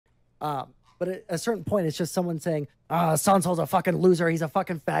But at a certain point, it's just someone saying, Sanso's a fucking loser. He's a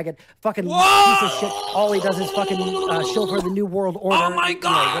fucking faggot. Fucking piece of shit. All he does is fucking shill for the New World Order. Oh my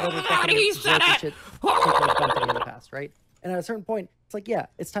God! Whatever fucking He said it! shit people have done to me in the past, right? And at a certain point, it's like, yeah,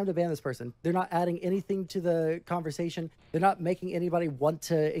 it's time to ban this person. They're not adding anything to the conversation. They're not making anybody want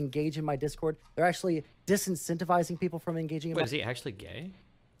to engage in my Discord. They're actually disincentivizing people from engaging in Wait, is he actually gay?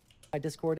 my Discord.